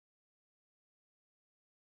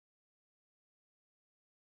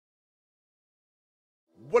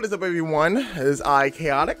What is up, everyone? It is I,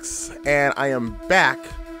 Chaotix, and I am back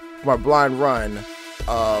for my blind run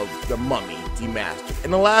of the Mummy Demastered.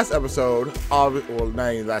 In the last episode, well,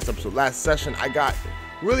 not even last episode, last session, I got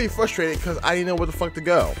really frustrated because I didn't know where the fuck to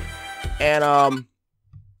go. And,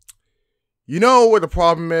 you know what the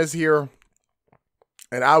problem is here?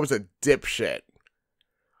 And I was a dipshit.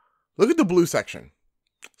 Look at the blue section.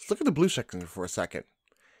 Let's look at the blue section for a second.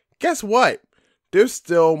 Guess what? There's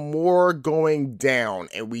still more going down,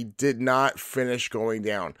 and we did not finish going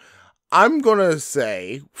down. I'm gonna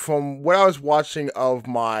say, from what I was watching of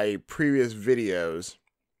my previous videos,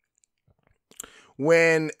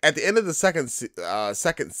 when at the end of the second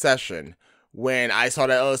session, when I saw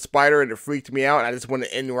that other spider and it freaked me out, and I just wanted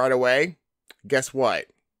to end right away, guess what?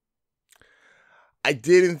 I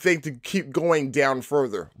didn't think to keep going down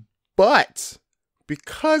further, but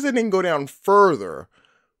because I didn't go down further,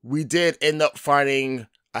 we did end up finding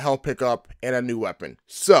a health pickup and a new weapon.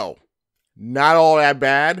 So, not all that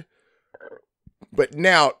bad. But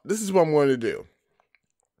now, this is what I'm going to do.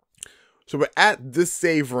 So, we're at this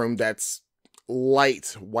save room that's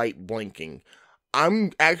light white blinking.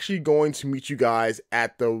 I'm actually going to meet you guys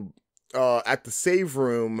at the save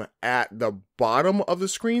room at the bottom of the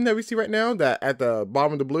screen that we see right now. That at the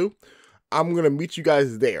bottom of the blue. I'm going to meet you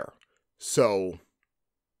guys there. So,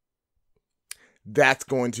 that's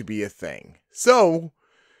going to be a thing. So,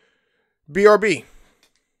 BRB.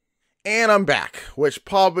 And I'm back, which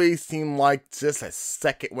probably seemed like just a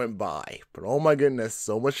second went by. But oh my goodness,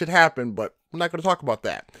 so much shit happened, but I'm not going to talk about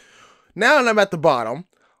that. Now that I'm at the bottom,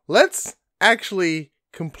 let's actually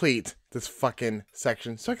complete this fucking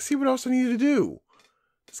section so I can see what else I need to do.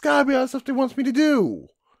 There's gotta be other stuff they wants me to do.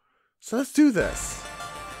 So let's do this.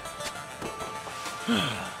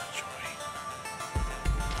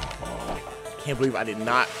 Can't believe I did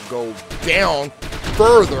not go down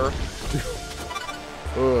further.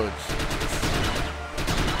 Oh,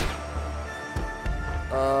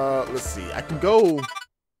 jeez. Let's see. I can go.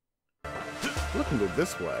 I can go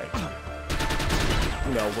this way.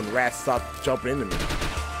 You know, when rats stop jumping into me.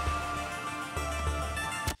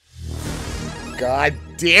 God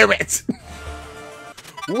damn it!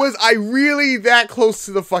 Was I really that close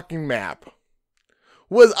to the fucking map?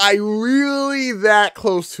 Was I really that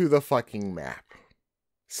close to the fucking map?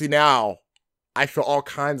 See, now, I feel all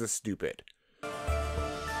kinds of stupid.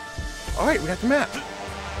 Alright, we got the map.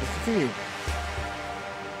 Let's continue.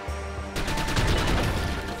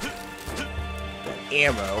 Got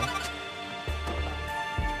ammo.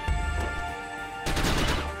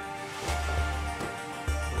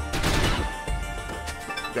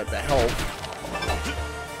 Got the health.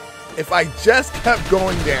 If I just kept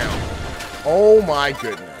going down. Oh my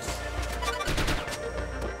goodness.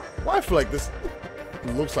 Well, I feel like this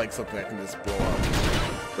looks like something that can just blow up.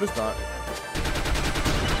 But it's not.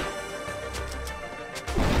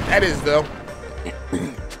 That is, though.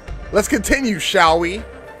 Let's continue, shall we?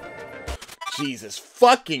 Jesus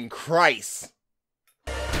fucking Christ.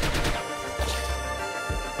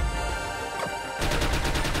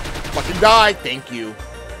 Fucking die. Thank you.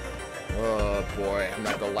 Oh boy, I'm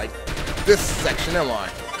not gonna like this section, am I?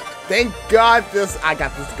 Thank God I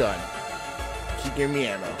got this gun. Keep giving me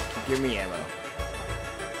ammo. Keep giving me ammo.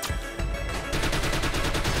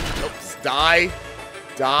 Nope, just die.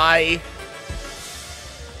 Die.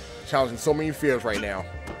 Challenging so many fears right now.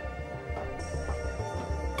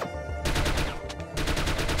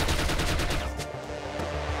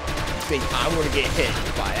 I think I'm gonna get hit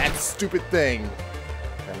by that stupid thing.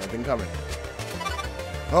 Got nothing coming.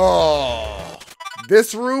 Oh.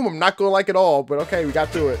 This room, I'm not gonna like it all, but okay, we got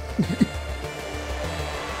through it.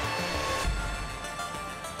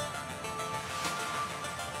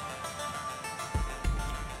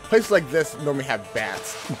 Places like this normally have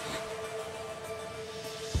bats.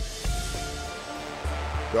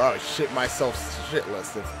 Oh, shit myself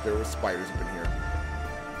shitless if there were spiders up in here.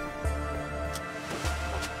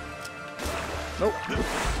 Nope.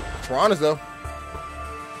 Piranhas though.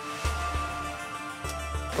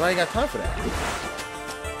 But I ain't got time for that.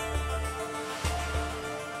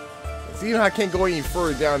 See, you know, I can't go any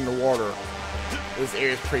further down in the water. This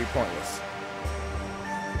area is pretty pointless.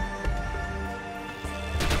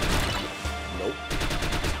 Nope.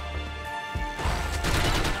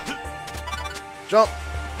 Jump.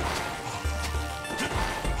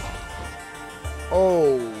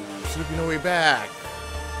 Oh, so there'll be no way back.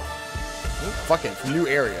 Oh, fuck it, new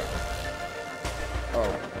area.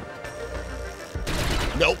 Oh.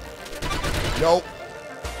 Nope. Nope.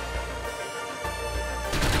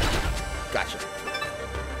 Gotcha.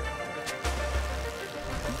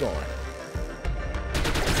 Keep going.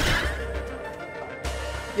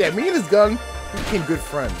 Yeah, me and his gun We became good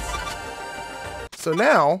friends. So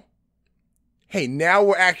now, hey, now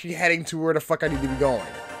we're actually heading to where the fuck I need to be going.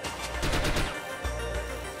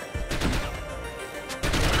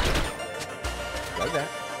 Like that.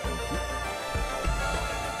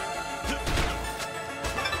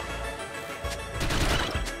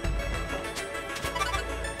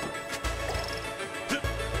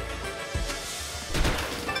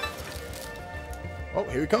 Oh,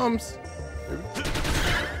 here he comes.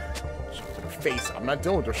 Shot to the face. I'm not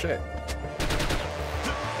dealing with your shit.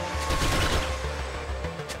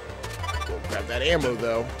 We'll grab that ammo,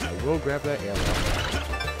 though. I will grab that ammo.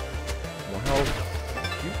 More health.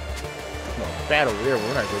 No, bad over there.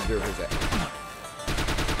 We're not going to do it.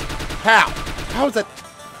 How? How is that?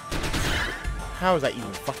 How is that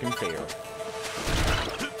even fucking fair?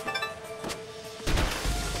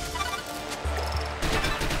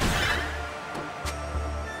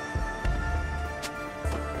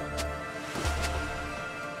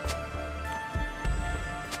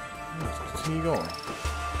 Continue going.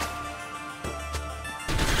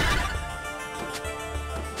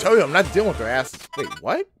 Tell you, I'm not dealing with their asses. Wait,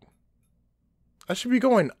 what? I should be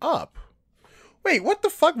going up. Wait, what the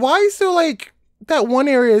fuck? Why is there like that one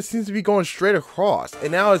area seems to be going straight across,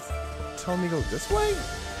 and now it's telling me to go this way?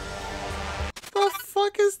 The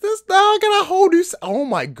fuck is this? Now I got a whole new. Oh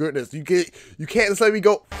my goodness! You can't just let me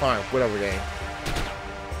go. Fine, whatever, game.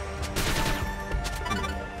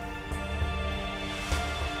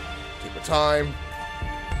 Take my time.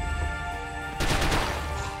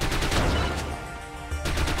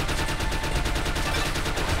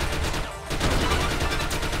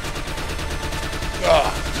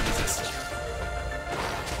 Oh, Jesus.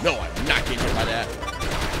 No, I'm not getting hit by that.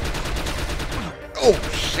 Oh,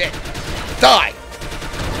 shit. Die.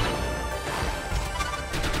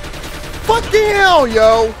 Fucking hell,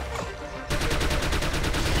 yo.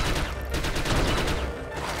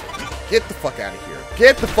 Get the fuck out of here.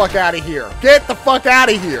 Get the fuck out of here. Get the fuck out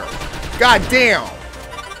of here. God damn.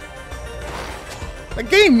 The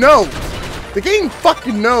game knows. The game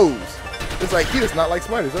fucking knows. It's like, he does not like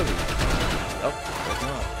spiders, does he? Nope, that's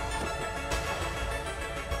not.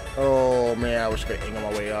 Oh man, I wish I could angle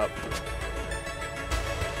my way up.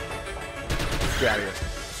 Get out of here.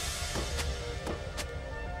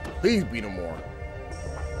 Please be no more.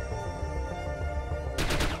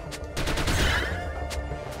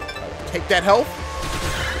 Take that health.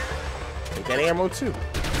 Take that ammo too.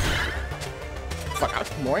 Fuck, I'll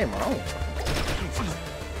take more ammo. I don't. Jesus.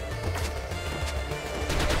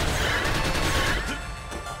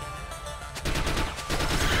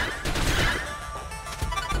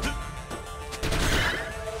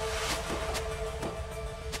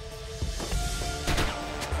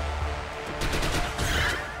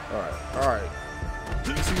 Alright.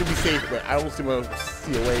 You seem to be safe, but I don't seem to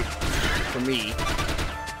see a way for me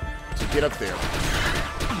to get up there.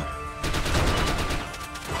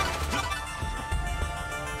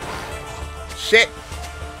 Shit!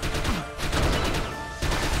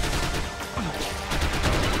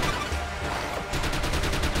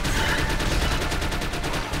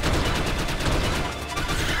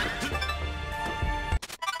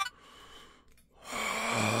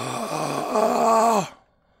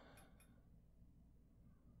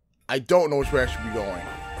 I don't know which way I should be going.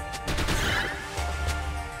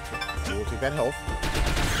 We'll take that health.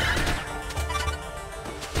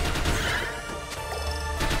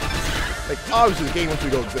 Like, obviously the game wants me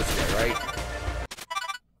to go this way, right?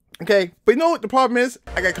 Okay, but you know what the problem is?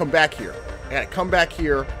 I gotta come back here. I gotta come back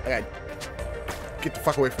here. I gotta get the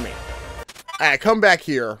fuck away from me. I gotta come back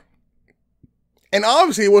here. And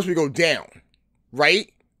obviously it wants me to go down.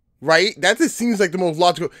 Right? Right? That just seems like the most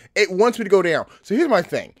logical. It wants me to go down. So here's my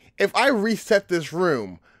thing. If I reset this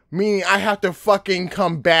room, meaning I have to fucking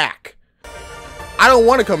come back. I don't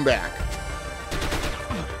want to come back.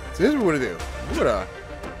 So here's what we're gonna do. We're gonna...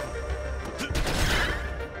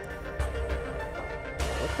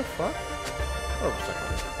 What the fuck? Oh, a second.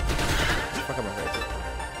 Fuck up my face.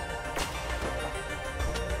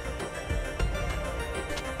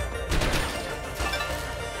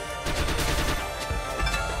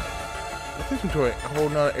 That takes me to a whole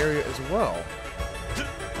nother area as well.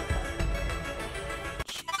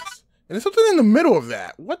 And there's something in the middle of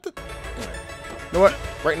that. What the? You know what?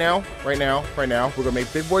 Right now, we're gonna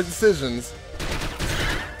make big boy decisions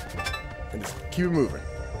and just keep it moving.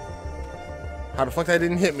 How the fuck that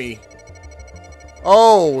didn't hit me?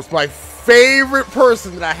 Oh, it's my favorite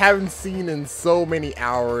person that I haven't seen in so many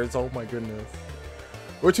hours. Oh my goodness.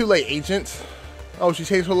 We're too late, Agent. Oh, she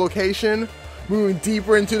changed her location, moving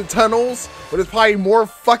deeper into the tunnels, where there's probably more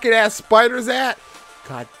fucking ass spiders at.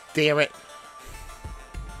 God damn it.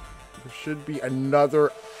 should be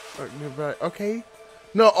another nearby. Okay.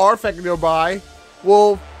 No artifact nearby.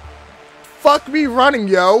 Well, fuck me running,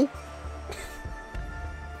 yo.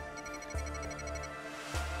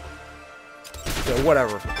 So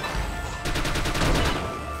whatever.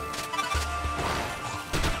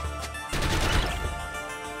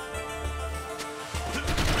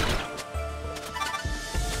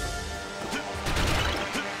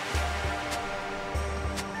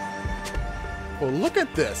 Well, look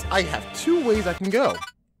at this. I have 2 ways I can go.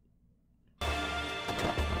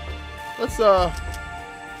 Let's go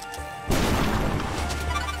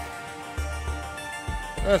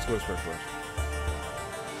this way first.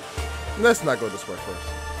 Let's not go this way first.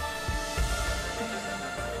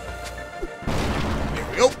 Here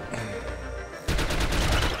we go.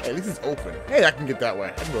 Hey, at least it's open. Hey, I can get that way.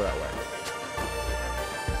 I can go that way.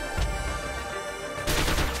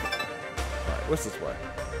 Alright, what's this way?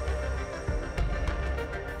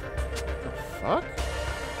 Fuck?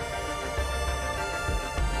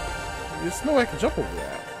 There's no way I can jump over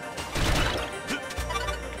that.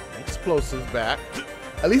 Explosives back.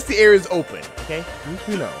 At least the area is open, okay? At least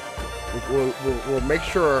we know. We'll make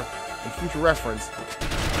sure in future reference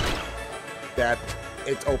that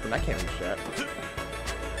it's open. I can't reach that.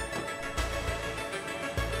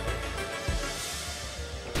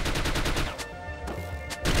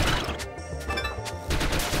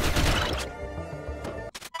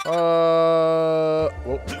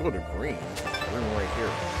 Well, go to green. Green right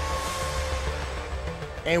here.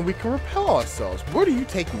 And we can repel ourselves. Where do you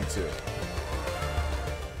take me to?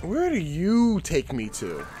 Where do you take me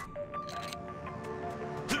to?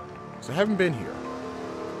 So I haven't been here.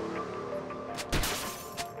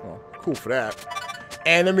 Well, cool for that.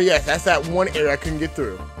 And let me guess, that's that one area I couldn't get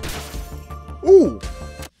through. Ooh!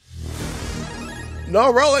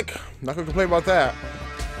 No relic! Not gonna complain about that.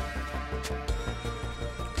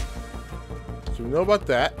 So we know about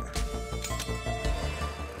that.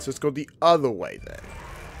 So let's go the other way then.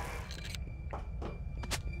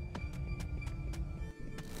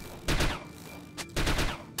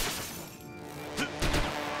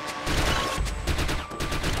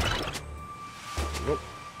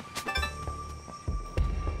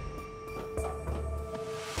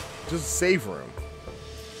 Just a save room.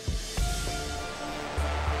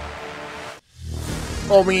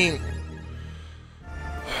 Oh, I mean...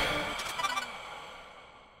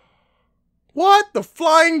 What? The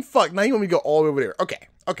flying fuck? Now you want me to go all the way over there. Okay,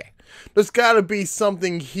 okay. There's gotta be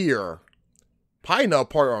something here. Probably not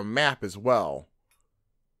part of our map as well.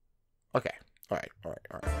 Okay. Alright.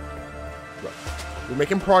 Look. We're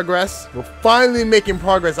making progress. We're finally making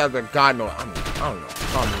progress after God knows. I don't know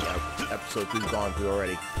how many episodes we've gone through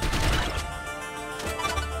already.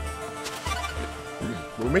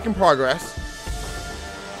 We're making progress.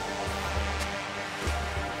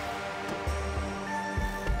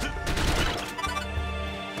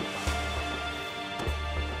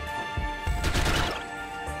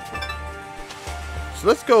 So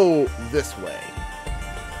let's go this way.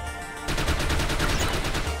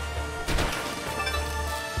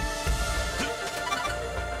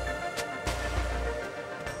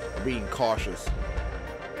 Being cautious.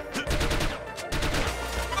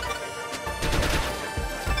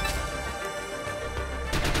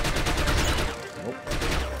 Nope.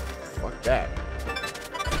 Fuck that.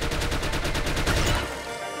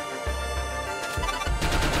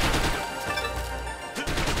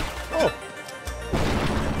 Oh!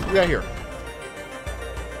 What we got here?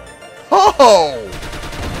 Oh!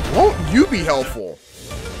 Won't you be helpful?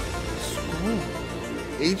 Ooh.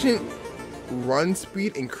 Agent run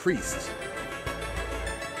speed increased.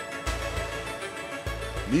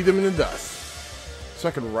 Leave them in the dust. So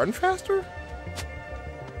I can run faster?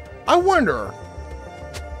 I wonder,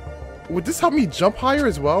 would this help me jump higher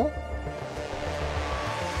as well?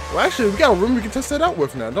 Well, actually, we got a room we can test that out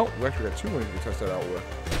with now. We actually got 2 rooms we can test that out with.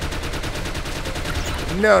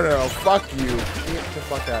 No, fuck you. Get the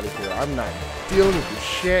fuck out of here. I'm not dealing with your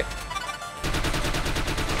shit.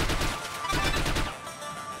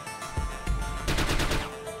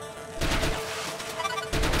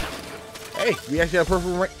 Hey, we actually have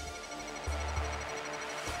perfect rank.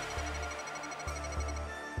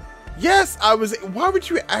 Yes, I was. Why would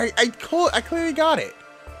you? I clearly got it.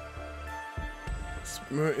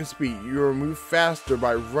 Speed. You move faster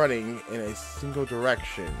by running in a single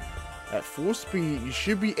direction. At full speed, you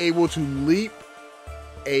should be able to leap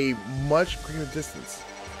a much greater distance.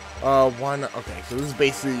 Why not? Okay, so this is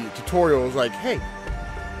basically tutorial. Is like, hey.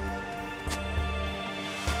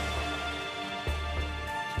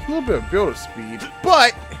 A little bit of build-up speed,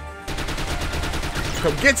 but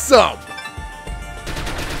come get some.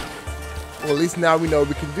 Well, at least now we know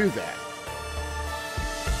we can do that.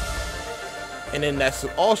 And then that's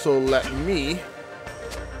also let me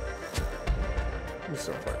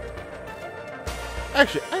so quick.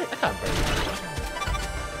 Actually, I got better.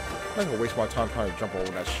 I'm not gonna waste my time trying to jump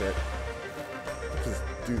over that shit. Just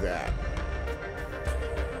do that.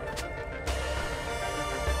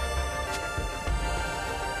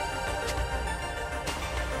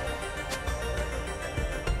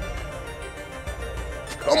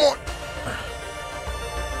 Come on!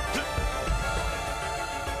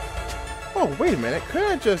 Oh, wait a minute. Could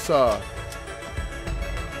I just,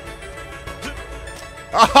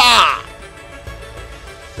 Aha!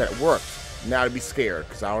 That worked. Now to be scared,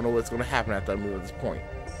 because I don't know what's going to happen after I move at this point.